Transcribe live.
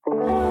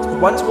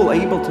once we're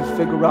able to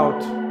figure out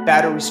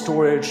battery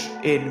storage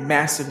in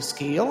massive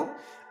scale,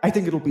 I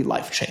think it'll be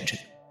life-changing.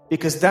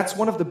 Because that's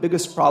one of the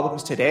biggest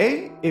problems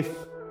today. If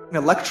an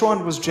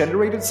electron was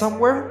generated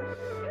somewhere,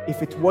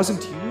 if it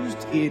wasn't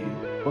used in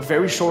a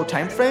very short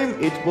time frame,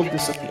 it will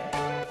disappear.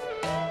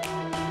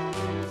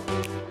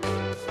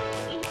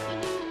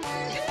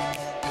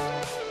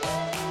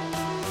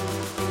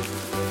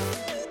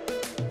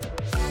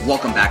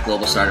 Welcome back,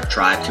 Global Startup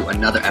Tribe, to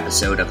another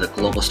episode of the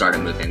Global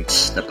Startup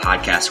Movement, the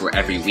podcast where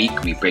every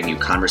week we bring you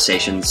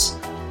conversations,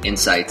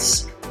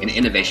 insights, and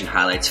innovation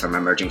highlights from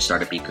emerging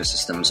startup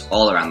ecosystems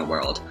all around the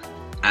world.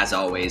 As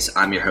always,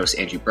 I'm your host,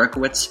 Andrew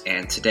Berkowitz,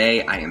 and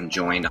today I am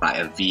joined by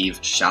Aviv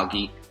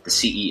Shalgi, the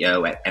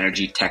CEO at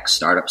energy tech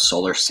startup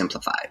Solar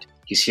Simplified.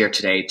 He's here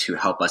today to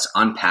help us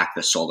unpack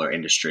the solar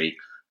industry.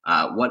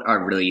 What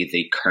are really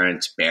the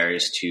current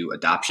barriers to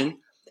adoption?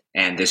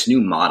 And this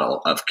new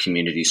model of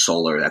community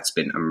solar that's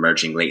been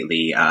emerging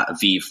lately.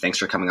 Aviv, thanks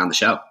for coming on the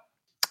show.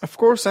 Of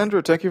course,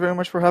 Andrew. Thank you very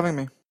much for having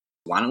me.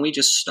 Why don't we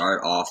just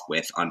start off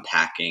with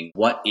unpacking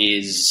what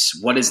is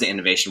the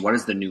innovation? What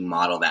is the new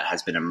model that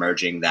has been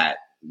emerging that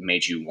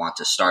made you want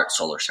to start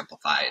Solar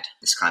Simplified,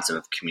 this concept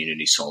of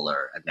community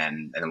solar, and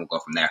then we'll go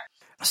from there.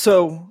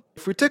 So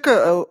if we take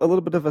a little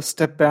bit of a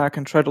step back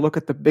and try to look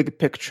at the big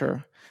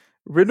picture,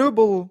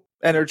 renewable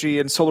energy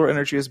and solar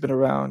energy has been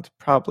around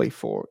probably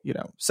for,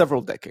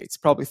 several decades,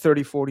 probably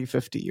 30, 40,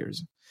 50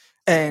 years.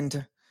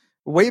 And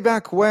way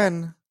back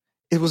when,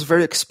 it was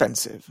very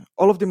expensive.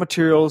 All of the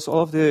materials,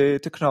 all of the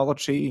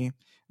technology,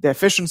 the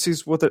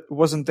efficiencies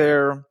wasn't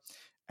there,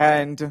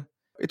 and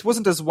it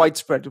wasn't as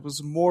widespread. It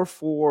was more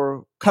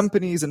for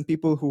companies and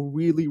people who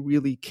really,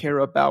 really care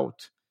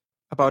about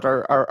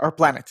our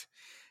planet.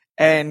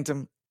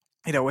 And,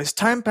 as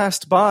time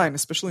passed by, and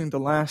especially in the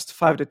last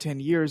 5 to 10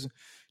 years,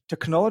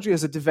 technology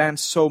has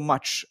advanced so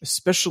much,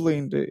 especially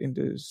in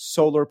the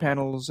solar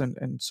panels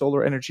and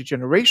solar energy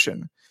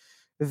generation,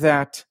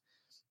 that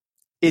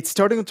it's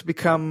starting to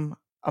become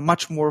a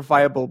much more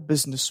viable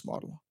business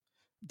model.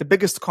 The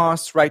biggest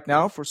costs right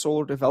now for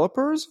solar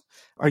developers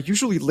are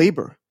usually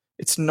labor.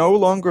 It's no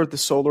longer the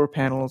solar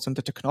panels and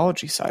the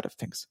technology side of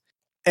things.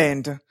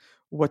 And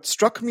what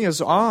struck me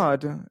as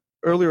odd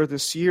earlier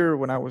this year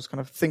when I was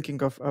kind of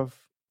thinking of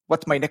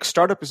what my next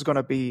startup is going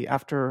to be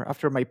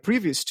after my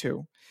previous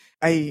two,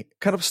 I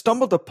kind of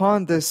stumbled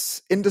upon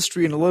this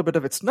industry and a little bit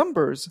of its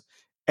numbers,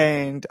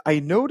 and I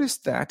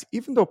noticed that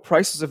even though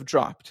prices have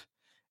dropped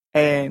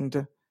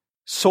and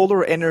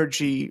solar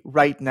energy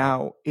right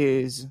now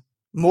is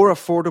more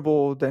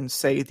affordable than,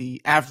 say,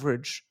 the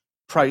average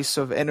price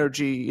of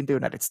energy in the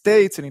United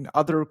States and in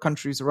other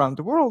countries around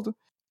the world,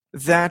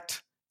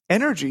 that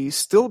energy is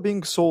still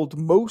being sold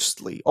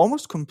mostly,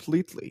 almost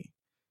completely,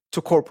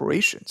 to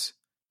corporations,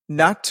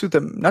 not to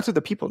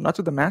the people, not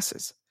to the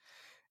masses.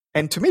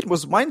 And to me, it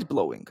was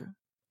mind-blowing.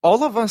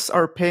 All of us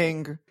are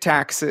paying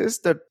taxes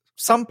that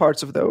some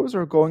parts of those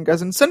are going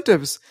as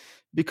incentives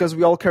because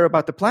we all care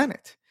about the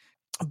planet.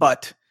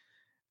 But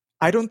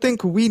I don't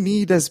think we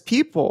need as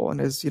people and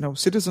as,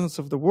 citizens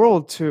of the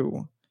world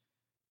to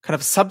kind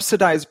of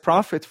subsidize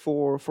profit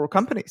for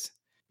companies.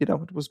 It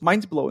was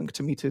mind-blowing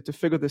to me to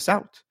figure this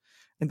out.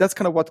 And that's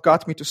kind of what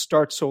got me to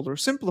start Solar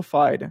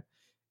Simplified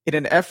in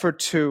an effort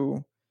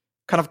to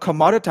kind of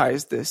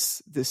commoditize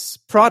this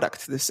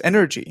product, this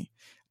energy,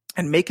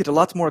 and make it a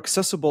lot more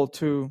accessible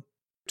to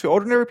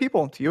ordinary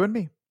people, to you and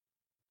me.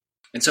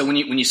 And so when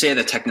you say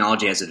the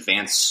technology has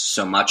advanced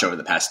so much over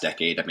the past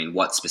decade, I mean,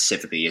 what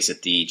specifically? Is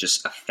it the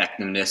just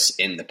effectiveness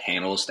in the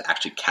panels to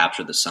actually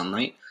capture the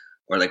sunlight?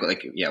 Or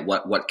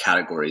what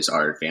categories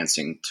are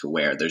advancing to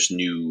where there's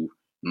new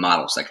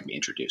models that can be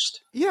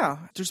introduced?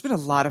 Yeah, there's been a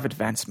lot of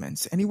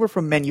advancements, anywhere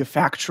from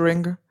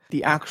manufacturing,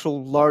 the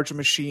actual large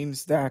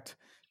machines that,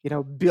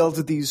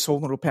 build these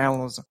solar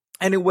panels,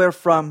 anywhere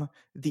from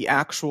the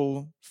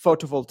actual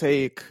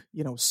photovoltaic,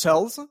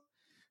 cells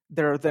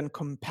that are then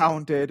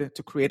compounded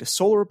to create a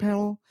solar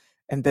panel,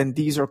 and then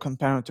these are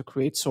compounded to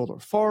create solar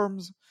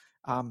farms,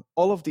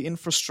 all of the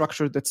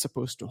infrastructure that's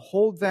supposed to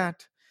hold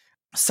that.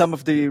 Some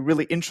of the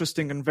really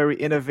interesting and very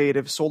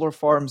innovative solar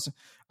farms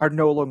are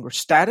no longer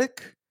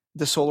static.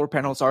 The solar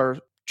panels are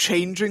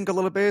changing a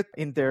little bit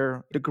in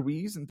their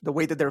degrees and the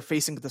way that they're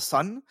facing the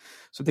sun,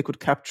 so they could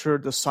capture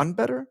the sun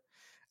better.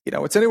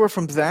 It's anywhere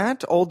from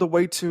that all the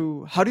way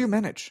to how do you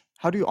manage?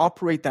 How do you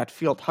operate that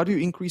field? How do you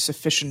increase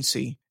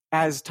efficiency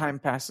as time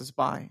passes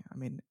by? I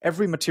mean,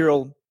 every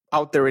material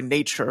out there in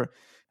nature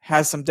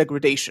has some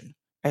degradation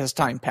as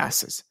time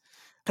passes.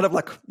 Kind of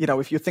like,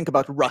 if you think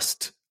about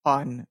rust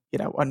on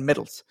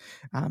metals,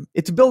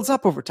 it builds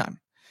up over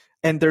time.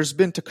 And there's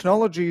been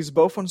technologies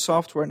both on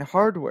software and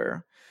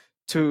hardware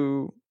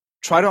to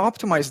try to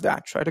optimize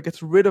that, try to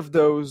get rid of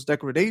those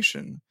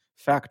degradation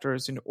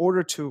factors in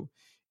order to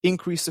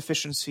increase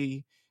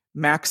efficiency,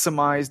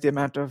 maximize the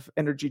amount of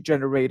energy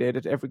generated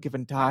at every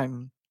given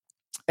time,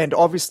 and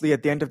obviously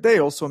at the end of the day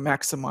also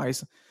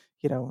maximize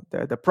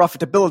the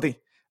profitability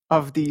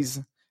of these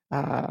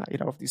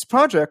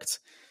projects,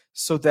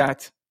 so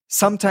that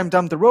sometime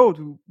down the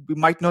road we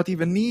might not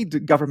even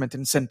need government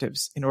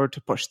incentives in order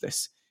to push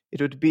this.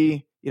 it would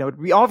be,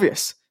 it'd be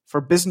obvious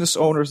for business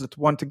owners that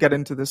want to get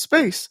into this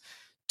space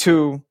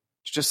to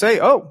just say,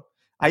 oh,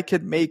 I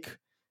could make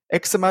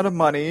X amount of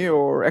money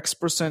or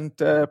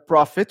X%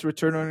 profit,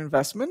 return on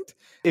investment,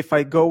 if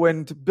I go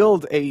and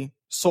build a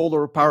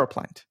solar power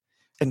plant.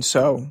 And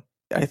so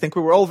I think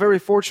we were all very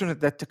fortunate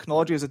that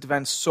technology has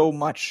advanced so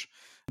much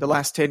the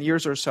last 10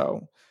 years or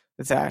so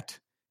that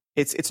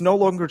it's no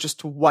longer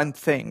just one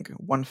thing,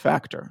 one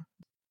factor.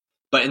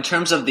 But in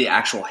terms of the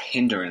actual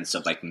hindrance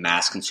of like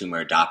mass consumer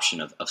adoption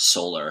of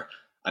solar,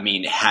 I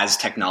mean, has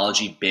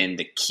technology been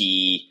the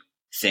key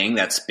thing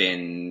that's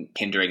been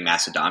hindering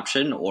mass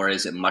adoption, or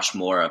is it much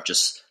more of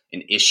just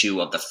an issue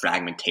of the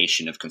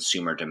fragmentation of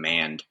consumer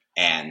demand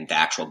and the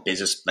actual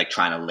business, like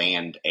trying to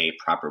land a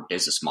proper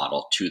business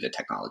model to the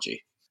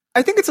technology?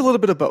 I think it's a little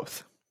bit of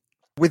both.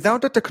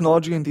 Without the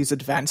technology and these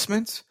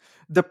advancements,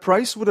 the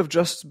price would have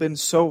just been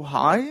so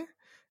high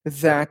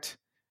that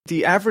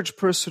the average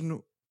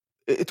person,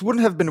 it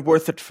wouldn't have been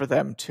worth it for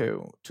them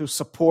to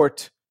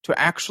support, to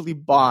actually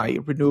buy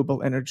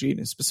renewable energy,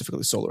 and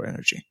specifically solar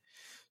energy.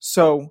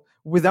 So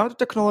without the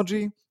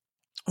technology,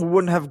 we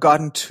wouldn't have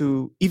gotten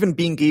to even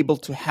being able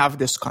to have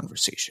this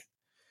conversation.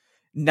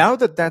 Now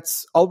that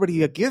that's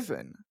already a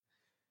given,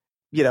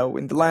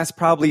 in the last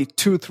probably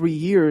 2-3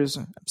 years,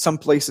 some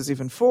places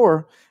even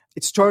 4,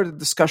 it started a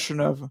discussion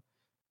of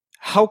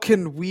how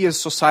can we as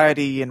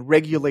society and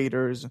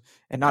regulators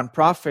and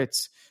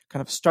nonprofits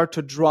kind of start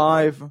to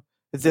drive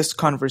this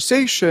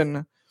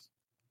conversation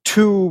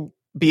to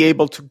be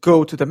able to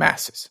go to the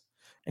masses.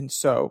 And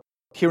so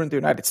here in the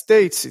United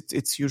States,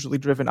 it's usually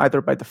driven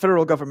either by the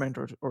federal government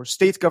or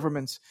state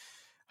governments.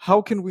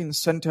 How can we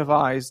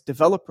incentivize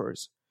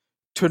developers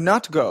to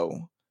not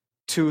go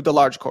to the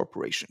large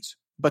corporations,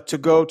 but to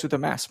go to the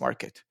mass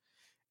market?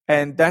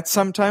 And that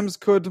sometimes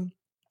could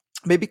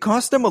maybe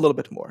cost them a little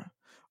bit more,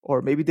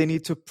 or maybe they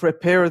need to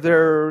prepare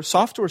their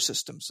software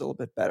systems a little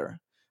bit better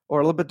or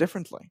a little bit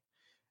differently.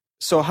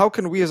 So how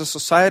can we as a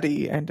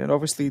society and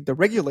obviously the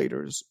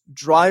regulators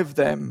drive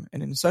them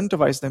and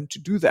incentivize them to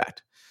do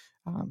that?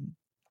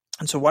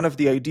 And so one of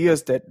the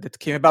ideas that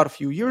came about a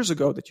few years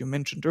ago that you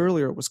mentioned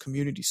earlier was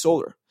community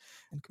solar.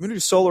 And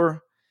community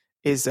solar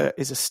is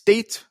a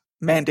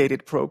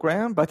state-mandated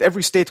program, but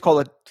every state call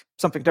it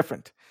something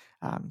different.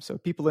 So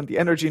people in the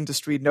energy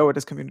industry know it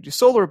as community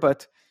solar,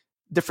 but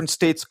different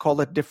states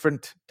call it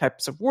different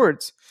types of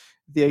words.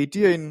 The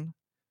idea in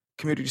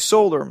community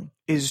solar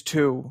is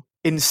to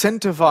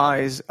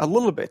incentivize a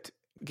little bit,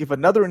 give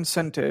another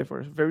incentive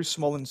or a very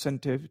small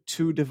incentive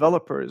to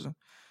developers.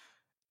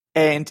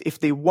 And if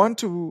they want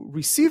to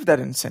receive that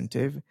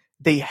incentive,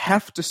 they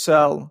have to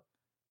sell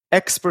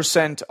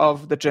X%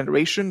 of the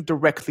generation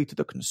directly to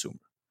the consumer.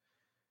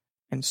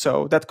 And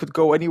so that could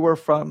go anywhere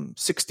from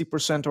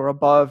 60% or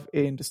above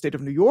in the state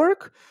of New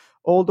York,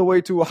 all the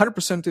way to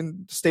 100%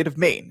 in the state of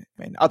Maine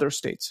and other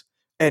states.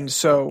 And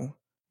so,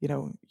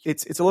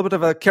 it's a little bit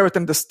of a carrot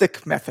and the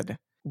stick method.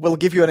 We'll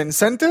give you an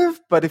incentive,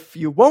 but if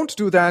you won't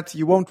do that,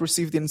 you won't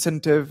receive the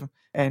incentive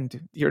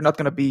and you're not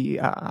going to be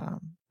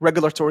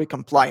regulatory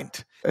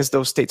compliant as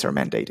those states are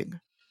mandating.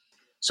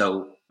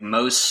 So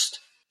most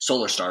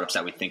solar startups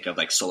that we think of,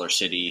 like Solar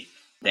City,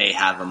 they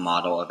have a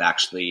model of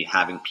actually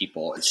having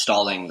people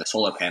installing the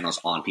solar panels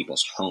on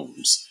people's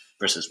homes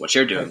versus what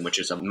you're doing, which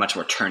is a much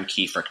more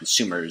turnkey for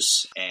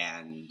consumers.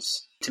 And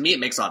to me, it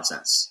makes a lot of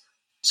sense.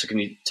 So can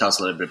you tell us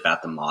a little bit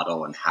about the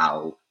model and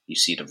how you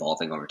see it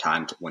evolving over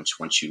time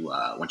once you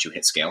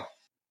hit scale?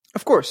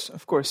 Of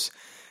course.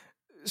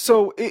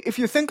 So if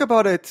you think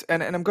about it,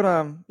 and I'm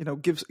gonna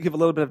give a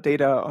little bit of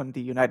data on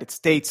the United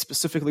States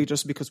specifically,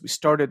 just because we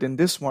started in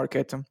this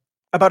market.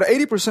 About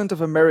 80%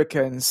 of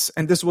Americans,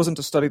 and this wasn't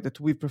a study that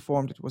we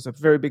performed, it was a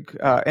very big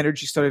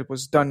energy study that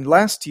was done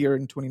last year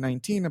in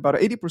 2019. About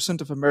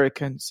 80% of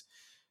Americans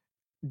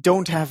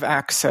don't have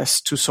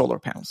access to solar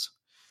panels,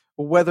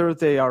 whether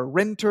they are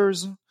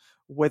renters,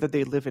 whether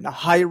they live in a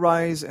high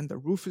rise and the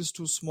roof is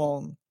too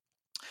small,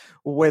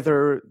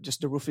 whether just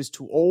the roof is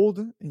too old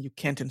and you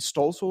can't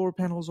install solar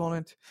panels on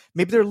it.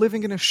 Maybe they're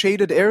living in a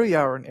shaded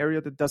area or an area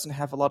that doesn't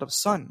have a lot of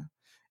sun.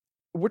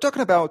 We're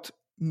talking about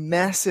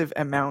massive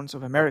amounts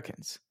of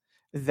Americans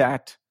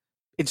that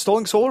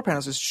installing solar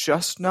panels is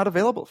just not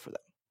available for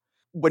them.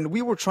 When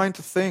we were trying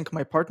to think,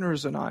 my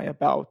partners and I,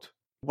 about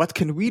what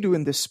can we do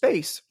in this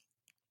space,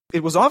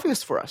 it was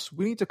obvious for us.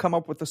 We need to come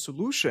up with a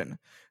solution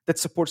that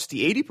supports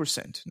the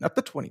 80%, not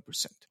the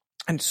 20%.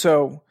 And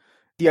so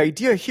the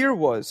idea here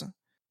was,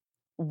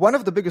 one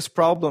of the biggest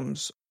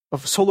problems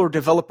of solar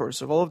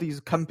developers, of all of these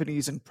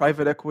companies and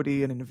private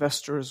equity and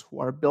investors who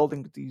are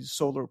building these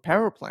solar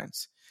power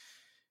plants,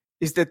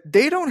 is that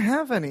they don't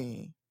have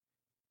any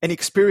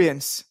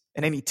experience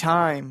and any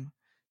time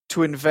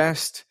to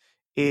invest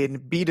in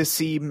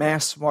B2C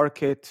mass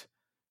market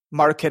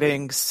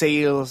marketing,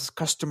 sales,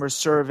 customer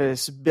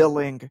service,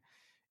 billing.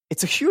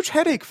 It's a huge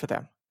headache for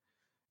them.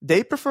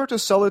 They prefer to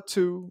sell it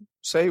to,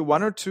 say,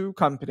 1 or 2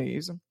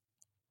 companies,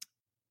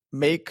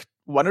 make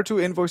 1 or 2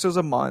 invoices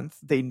a month.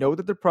 They know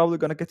that they're probably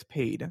going to get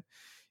paid,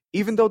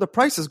 even though the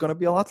price is going to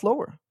be a lot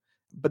lower.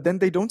 But then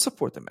they don't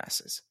support the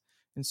masses.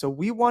 And so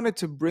we wanted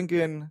to bring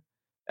in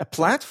a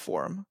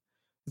platform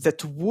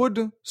that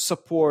would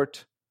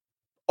support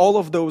all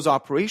of those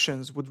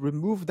operations, would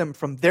remove them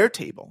from their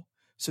table.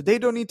 So they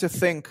don't need to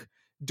think,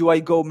 do I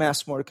go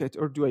mass market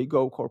or do I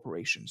go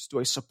corporations? Do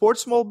I support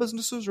small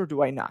businesses or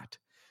do I not?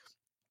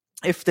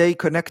 If they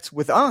connect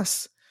with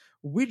us,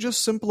 we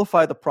just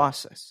simplify the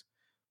process.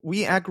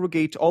 We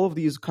aggregate all of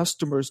these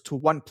customers to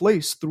one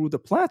place through the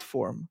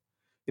platform,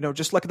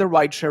 just like the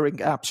ride-sharing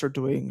apps are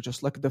doing,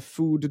 just like the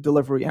food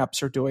delivery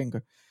apps are doing.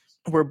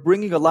 We're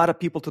bringing a lot of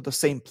people to the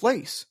same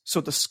place.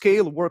 So the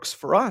scale works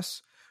for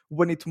us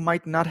when it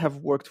might not have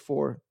worked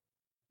for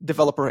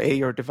developer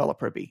A or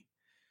developer B.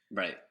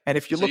 Right. And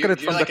if you look at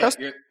it from the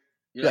customer,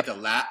 you're like a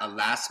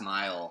last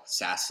mile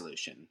SaaS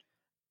solution.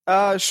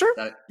 Sure.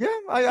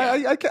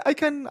 I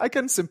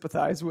can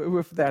sympathize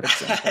with that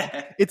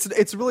example.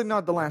 It's really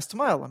not the last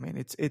mile. I mean,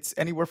 it's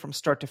anywhere from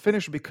start to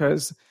finish,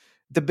 because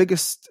the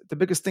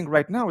biggest thing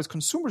right now is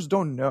consumers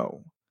don't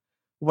know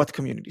what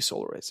community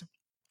solar is.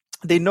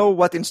 They know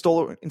what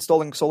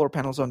installing solar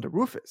panels on the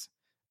roof is,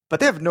 but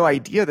they have no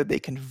idea that they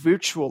can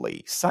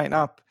virtually sign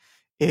up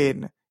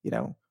in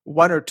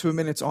 1 or 2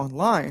 minutes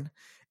online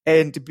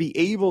and be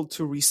able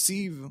to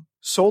receive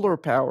solar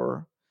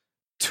power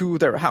to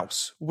their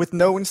house with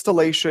no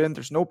installation.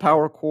 There's no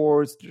power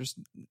cords. There's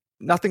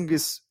nothing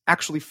is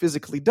actually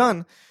physically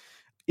done.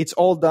 It's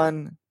all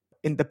done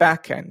in the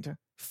back end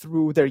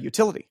through their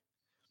utility.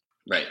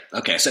 Right.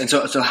 Okay.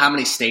 So how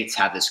many states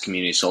have this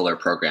community solar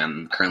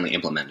program currently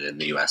implemented in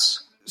the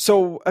U.S.?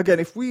 So again,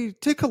 if we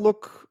take a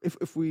look,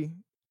 if we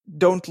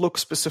don't look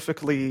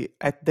specifically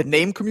at the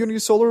name community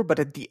solar, but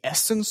at the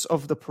essence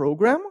of the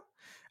program,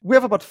 we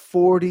have about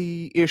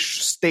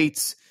 40-ish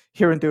states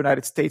here in the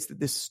United States that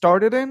this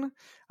started in,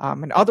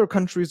 and other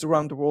countries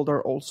around the world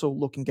are also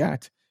looking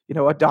at,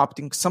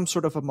 adopting some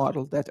sort of a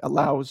model that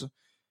allows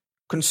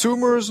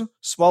consumers,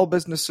 small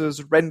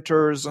businesses,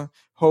 renters,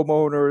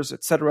 homeowners,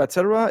 et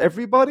cetera,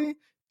 everybody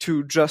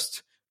to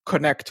just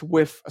connect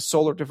with a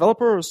solar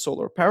developer or a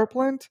solar power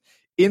plant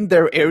in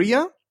their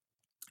area.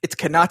 It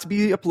cannot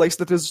be a place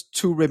that is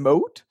too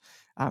remote,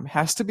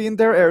 has to be in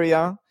their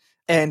area,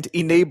 and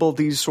enable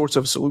these sorts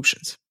of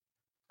solutions.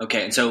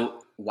 Okay, and so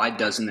why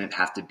doesn't it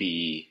have to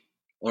be,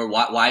 or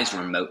why is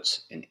remote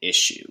an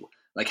issue?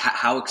 Like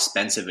how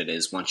expensive it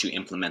is once you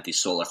implement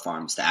these solar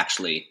farms to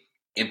actually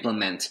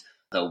implement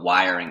the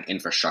wiring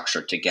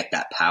infrastructure to get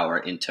that power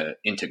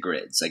into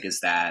grids? Like,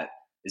 is that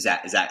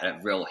a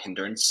real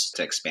hindrance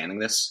to expanding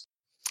this?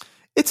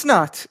 It's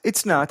not.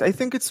 I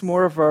think it's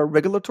more of a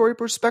regulatory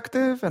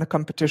perspective and a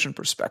competition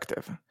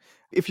perspective.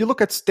 If you look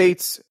at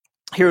states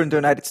here in the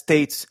United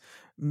States,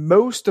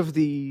 most of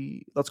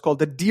the, let's call it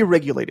the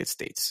deregulated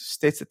states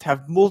that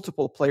have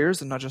multiple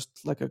players and not just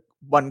like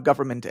one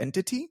government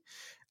entity,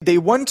 they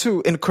want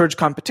to encourage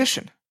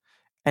competition.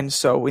 And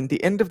so in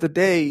the end of the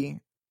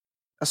day,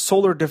 a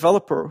solar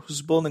developer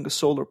who's building a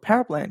solar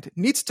power plant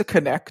needs to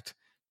connect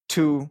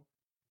to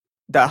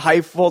the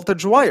high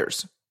voltage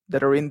wires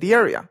that are in the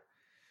area.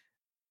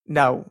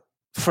 Now,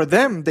 for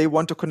them, they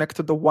want to connect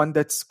to the one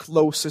that's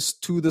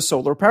closest to the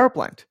solar power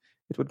plant.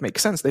 It would make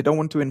sense. They don't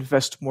want to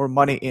invest more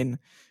money in,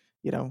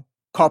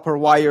 copper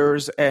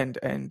wires and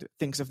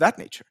things of that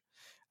nature.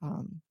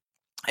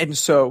 And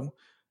so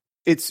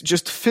it's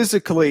just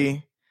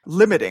physically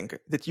limiting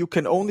that you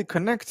can only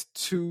connect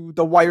to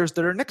the wires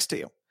that are next to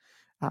you.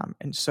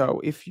 And so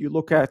if you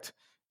look at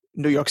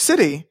New York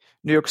City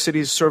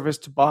is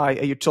serviced by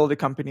a utility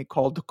company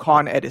called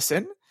Con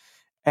Edison.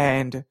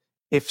 And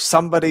if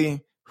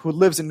somebody who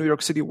lives in New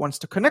York City wants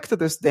to connect to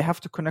this, they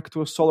have to connect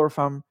to a solar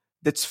farm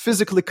that's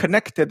physically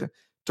connected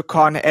to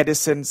Con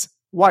Edison's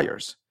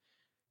wires.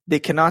 They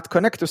cannot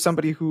connect to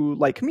somebody who,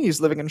 like me, is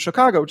living in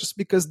Chicago just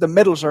because the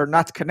metals are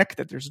not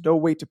connected. There's no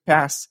way to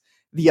pass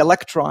the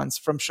electrons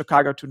from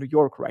Chicago to New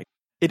York, right?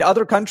 In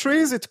other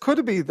countries, it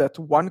could be that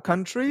one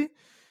country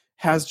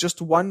has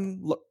just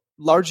one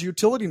large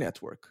utility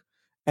network,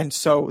 and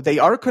so they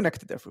are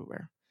connected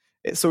everywhere.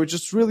 So it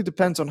just really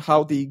depends on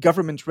how the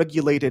government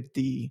regulated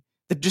the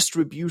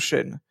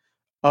distribution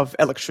of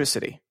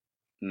electricity.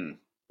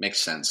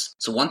 Makes sense.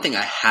 So one thing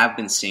I have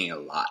been seeing a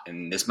lot,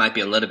 and this might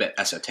be a little bit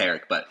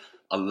esoteric, but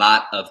a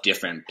lot of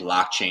different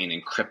blockchain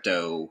and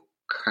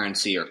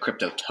cryptocurrency or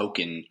crypto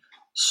token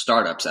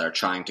startups that are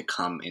trying to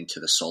come into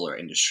the solar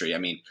industry. I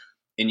mean,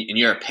 in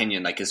your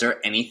opinion, like, is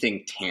there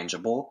anything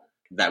tangible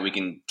that we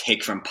can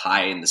take from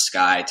pie in the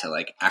sky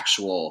to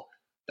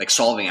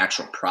solving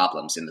actual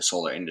problems in the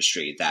solar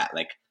industry that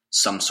like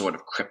some sort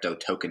of crypto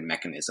token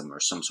mechanism or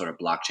some sort of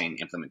blockchain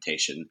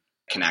implementation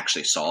can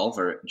actually solve?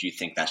 Or do you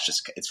think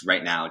it's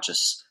right now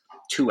just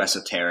too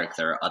esoteric?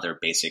 There are other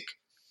basic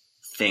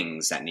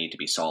things that need to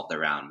be solved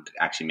around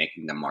actually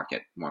making the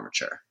market more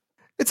mature?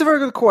 It's a very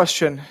good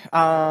question.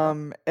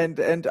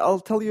 And I'll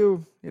tell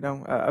you,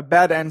 a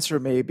bad answer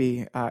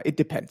maybe. It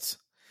depends.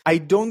 I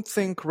don't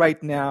think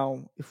right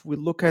now, if we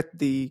look at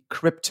the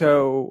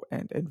crypto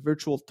and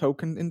virtual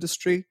token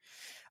industry,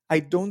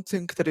 I don't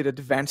think that it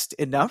advanced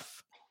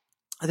enough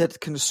that it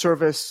can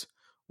service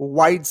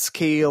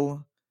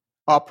wide-scale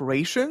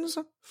operations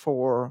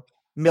for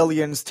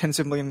millions, tens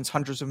of millions,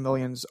 hundreds of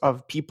millions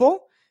of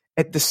people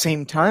at the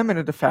same time and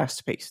at a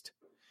fast pace.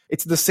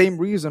 It's the same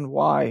reason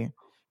why,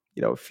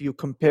 if you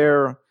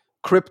compare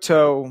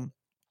crypto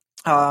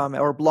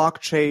or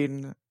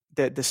blockchain,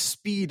 the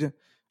speed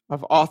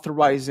of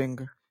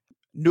authorizing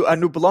a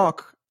new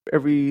block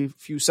every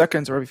few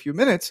seconds or every few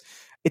minutes,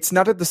 it's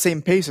not at the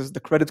same pace as the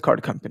credit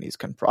card companies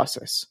can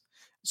process.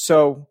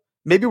 So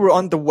maybe we're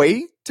on the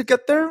way to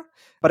get there,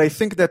 but I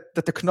think that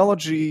the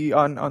technology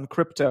on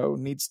crypto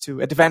needs to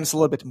advance a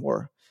little bit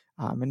more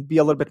and be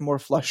a little bit more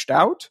fleshed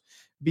out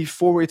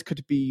before it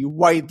could be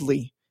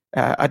widely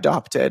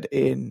adopted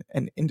in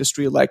an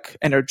industry like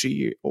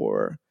energy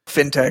or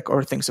fintech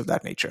or things of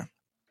that nature.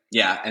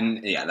 Yeah,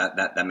 and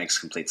that makes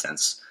complete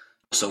sense.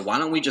 So why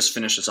don't we just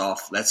finish this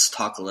off? Let's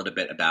talk a little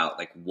bit about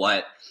like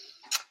what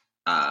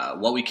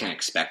we can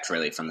expect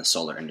really from the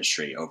solar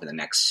industry over the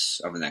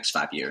next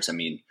 5 years. I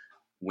mean,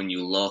 when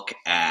you look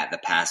at the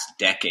past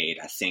decade,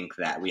 I think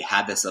that we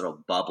had this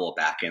little bubble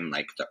back in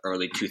like the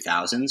early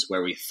 2000s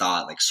where we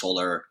thought like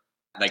solar,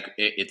 like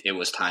it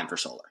was time for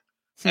solar.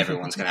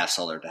 Everyone's going to have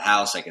solar at the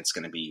house. Like it's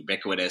going to be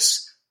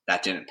ubiquitous.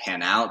 That didn't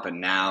pan out, but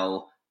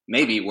now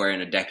maybe we're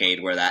in a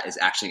decade where that is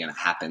actually going to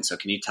happen. So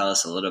can you tell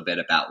us a little bit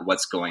about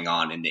what's going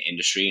on in the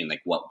industry and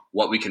like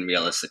what we can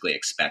realistically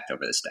expect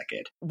over this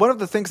decade? One of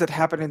the things that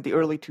happened in the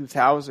early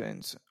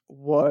 2000s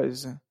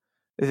was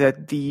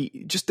that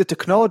the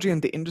technology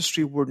and the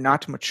industry were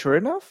not mature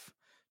enough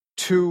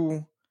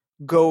to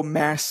go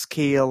mass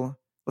scale,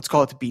 let's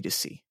call it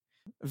B2C.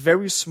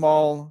 Very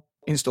small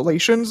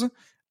installations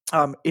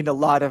in a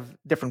lot of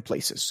different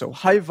places. So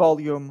high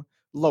volume,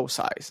 low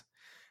size.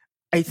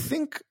 I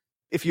think,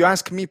 if you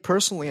ask me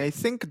personally, I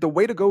think the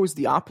way to go is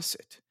the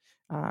opposite.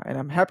 And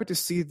I'm happy to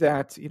see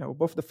that,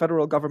 both the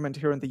federal government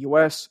here in the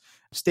US,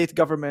 state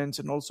governments,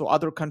 and also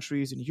other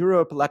countries in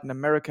Europe, Latin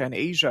America, and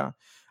Asia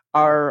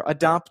are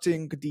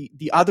adopting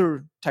the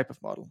other type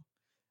of model.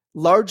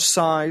 Large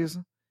size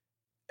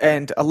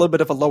and a little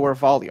bit of a lower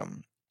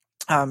volume.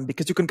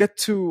 Because you can get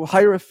to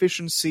higher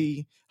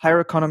efficiency, higher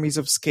economies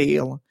of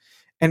scale,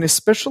 and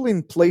especially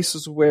in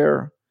places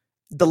where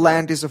the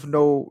land is of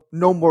no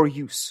more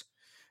use.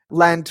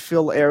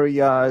 Landfill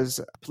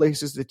areas,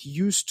 places that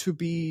used to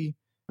be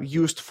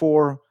used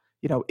for,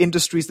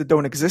 industries that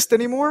don't exist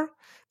anymore,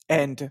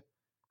 and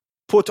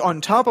put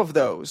on top of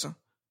those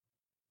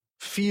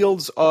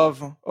fields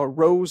of or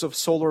rows of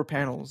solar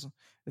panels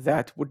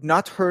that would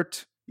not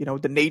hurt,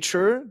 the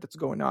nature that's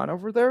going on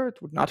over there.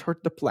 It would not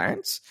hurt the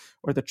plants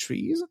or the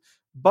trees,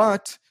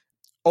 but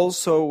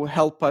also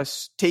help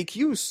us take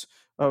use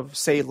of,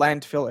 say,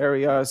 landfill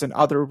areas and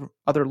other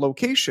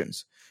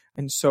locations.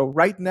 And so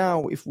right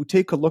now, if we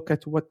take a look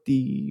at what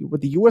the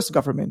US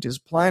government is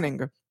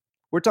planning,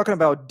 we're talking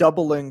about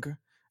doubling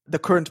the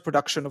current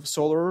production of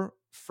solar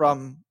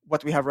from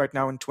what we have right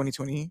now in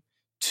 2020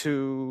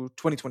 to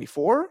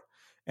 2024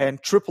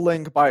 and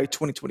tripling by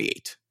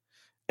 2028.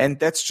 And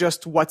that's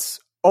just what's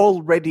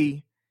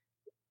already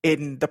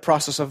in the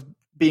process of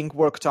being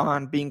worked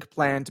on, being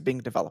planned, being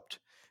developed.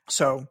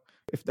 So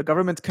if the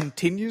government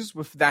continues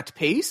with that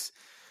pace,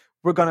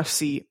 we're going to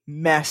see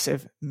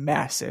massive,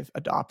 massive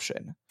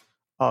adoption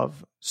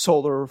of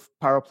solar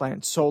power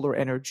plants, solar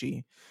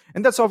energy.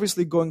 And that's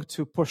obviously going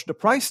to push the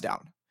price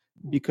down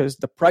because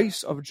the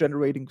price of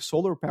generating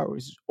solar power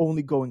is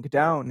only going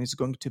down, is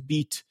going to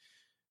beat,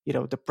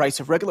 the price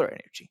of regular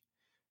energy.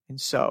 And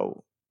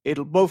so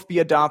it'll both be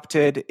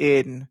adopted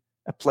in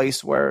a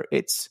place where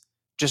it's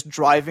just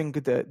driving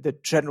the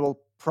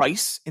general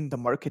price in the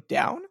market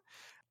down,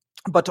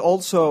 but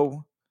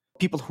also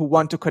people who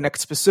want to connect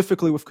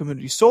specifically with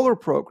community solar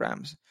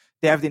programs,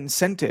 they have the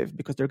incentive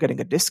because they're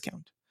getting a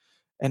discount.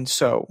 And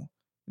so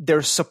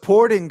they're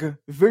supporting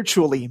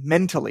virtually,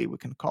 mentally, we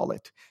can call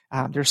it.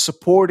 They're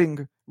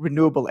supporting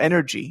renewable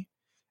energy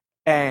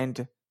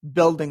and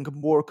building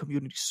more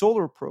community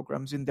solar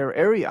programs in their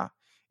area.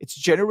 It's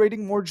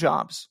generating more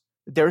jobs.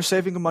 They're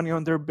saving money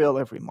on their bill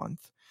every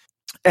month.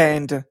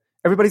 And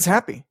everybody's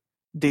happy.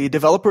 The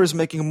developer is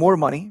making more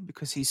money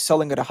because he's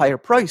selling at a higher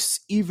price,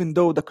 even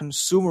though the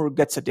consumer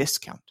gets a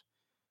discount.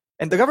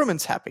 And the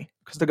government's happy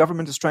because the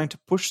government is trying to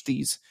push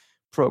these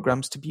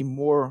programs to be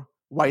more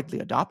widely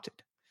adopted.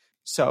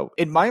 So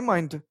in my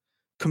mind,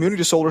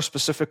 community solar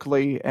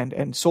specifically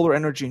and solar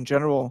energy in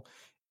general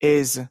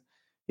is,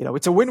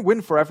 it's a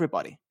win-win for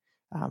everybody.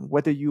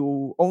 Whether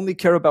you only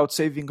care about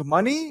saving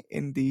money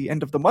in the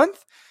end of the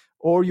month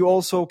or you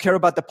also care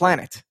about the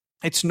planet.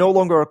 It's no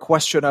longer a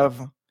question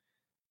of,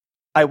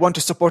 I want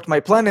to support my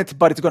planet,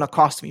 but it's going to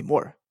cost me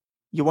more.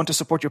 You want to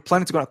support your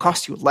planet, it's going to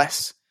cost you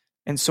less.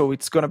 And so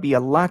it's going to be a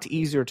lot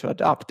easier to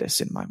adopt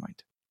this in my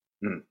mind.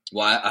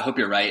 Well, I hope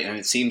you're right. And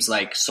it seems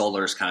like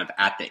solar is kind of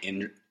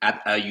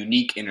at a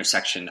unique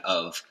intersection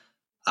of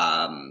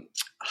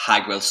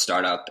high growth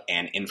startup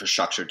and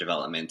infrastructure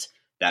development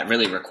that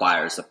really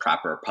requires the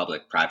proper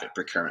public-private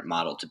procurement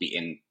model to be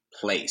in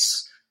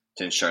place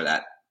to ensure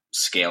that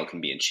scale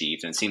can be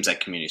achieved. And it seems like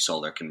community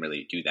solar can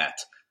really do that,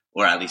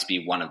 or at least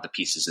be one of the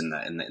pieces in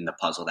the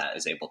puzzle that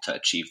is able to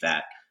achieve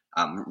that.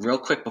 Real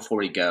quick before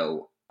we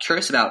go,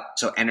 curious about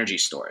energy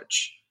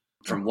storage.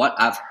 From what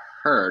I've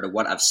heard, or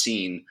what I've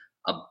seen,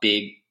 a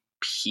big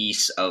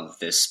piece of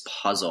this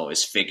puzzle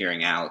is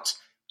figuring out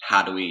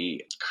how do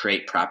we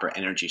create proper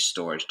energy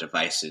storage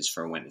devices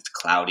for when it's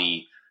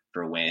cloudy,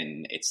 for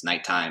when it's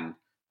nighttime.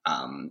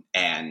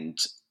 And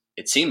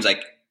it seems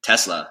like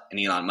Tesla and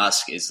Elon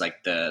Musk is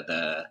like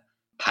the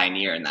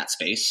pioneer in that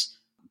space.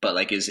 But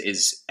like,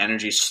 is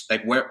energy,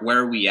 like where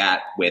are we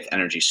at with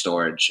energy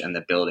storage and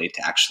the ability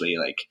to actually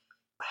like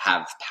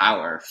have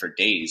power for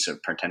days or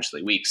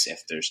potentially weeks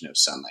if there's no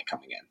sunlight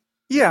coming in?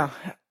 Yeah,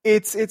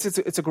 it's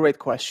a great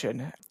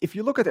question. If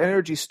you look at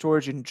energy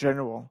storage in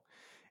general,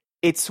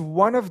 it's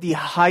one of the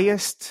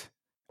highest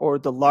or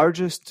the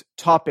largest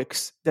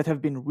topics that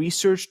have been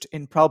researched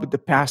in probably the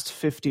past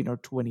 15 or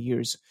 20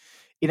 years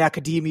in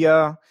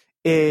academia,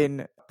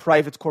 in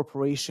private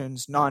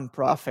corporations,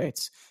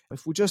 nonprofits.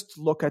 If we just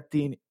look at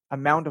the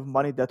amount of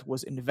money that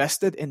was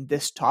invested in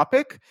this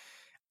topic,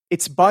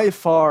 it's by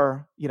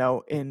far,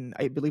 in,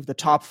 I believe, the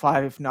top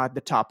 5, if not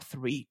the top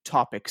 3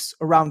 topics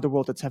around the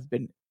world that have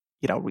been,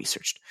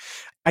 researched.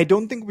 I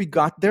don't think we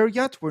got there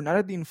yet. We're not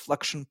at the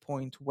inflection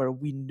point where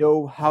we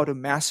know how to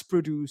mass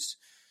produce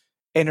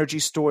energy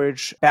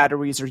storage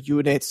batteries or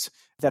units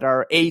that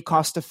are A,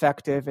 cost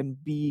effective,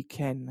 and B,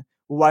 can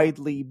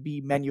widely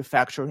be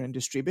manufactured and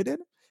distributed.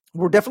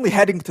 We're definitely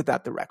heading to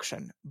that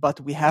direction,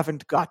 but we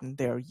haven't gotten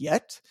there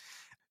yet.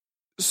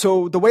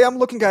 So the way I'm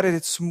looking at it,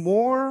 it's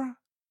more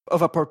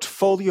of a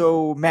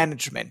portfolio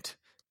management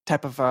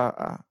type of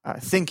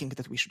thinking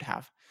that we should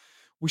have.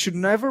 We should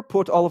never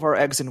put all of our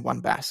eggs in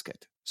one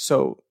basket.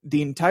 So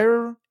the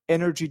entire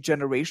energy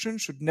generation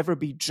should never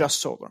be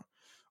just solar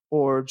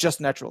or just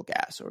natural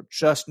gas or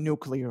just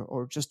nuclear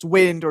or just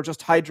wind or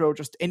just hydro,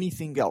 just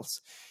anything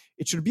else.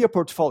 It should be a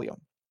portfolio,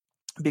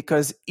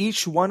 because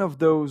each one of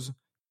those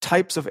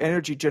types of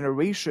energy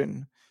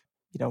generation,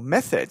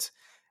 methods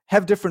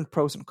have different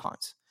pros and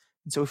cons.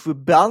 And so if we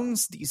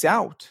balance these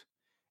out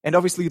and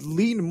obviously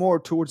lean more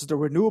towards the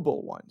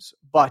renewable ones,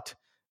 but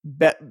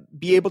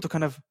be able to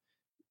kind of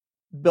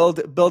build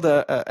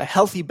a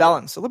healthy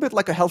balance, a little bit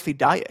like a healthy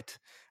diet.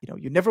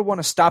 You never want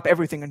to stop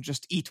everything and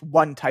just eat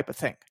one type of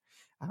thing.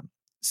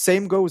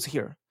 Same goes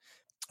here.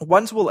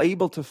 Once we're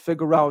able to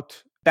figure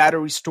out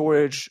battery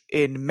storage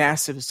in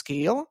massive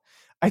scale,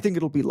 I think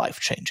it'll be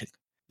life-changing,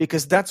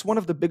 because that's one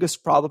of the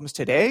biggest problems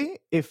today.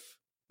 If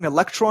an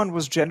electron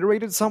was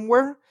generated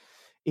somewhere,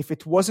 if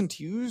it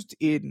wasn't used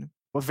in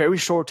a very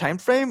short time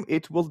frame,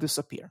 it will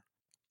disappear.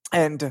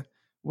 And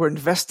we're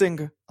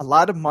investing a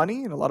lot of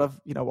money, and a lot of,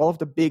 all of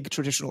the big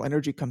traditional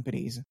energy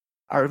companies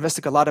are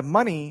investing a lot of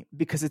money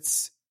because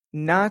it's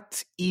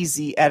not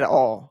easy at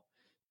all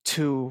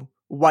to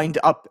wind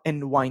up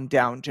and wind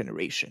down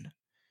generation.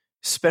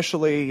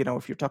 Especially,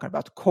 if you're talking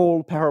about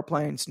coal power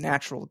plants,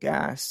 natural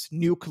gas,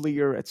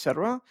 nuclear,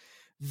 etc.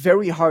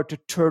 Very hard to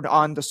turn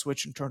on the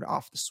switch and turn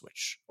off the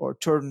switch, or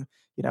turn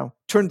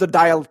the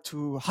dial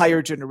to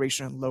higher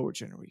generation and lower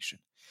generation.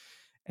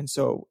 And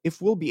so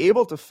if we'll be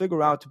able to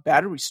figure out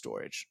battery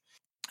storage,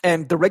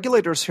 and the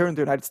regulators here in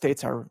the United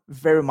States are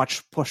very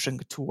much pushing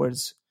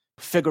towards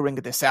figuring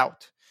this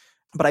out.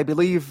 But I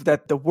believe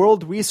that the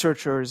world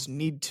researchers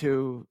need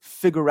to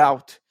figure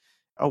out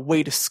a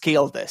way to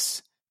scale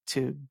this,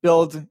 to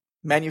build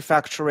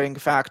manufacturing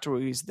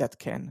factories that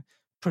can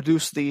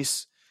produce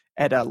these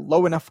at a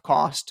low enough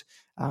cost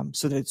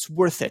so that it's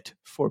worth it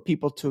for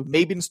people to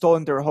maybe install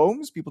in their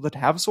homes, people that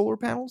have solar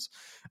panels,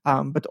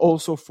 but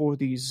also for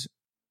these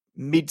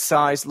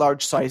mid-sized,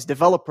 large-sized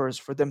developers,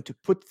 for them to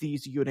put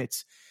these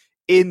units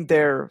in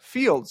their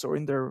fields or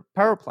in their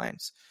power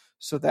plants,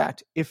 so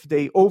that if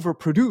they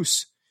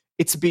overproduce,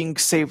 it's being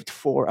saved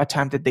for a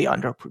time that they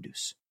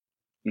underproduce.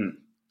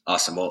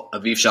 Awesome. Well,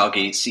 Aviv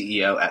Shalgi,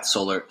 CEO at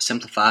Solar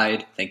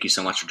Simplified, thank you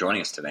so much for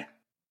joining us today.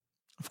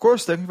 Of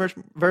course. Thank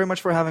you very much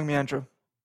for having me, Andrew.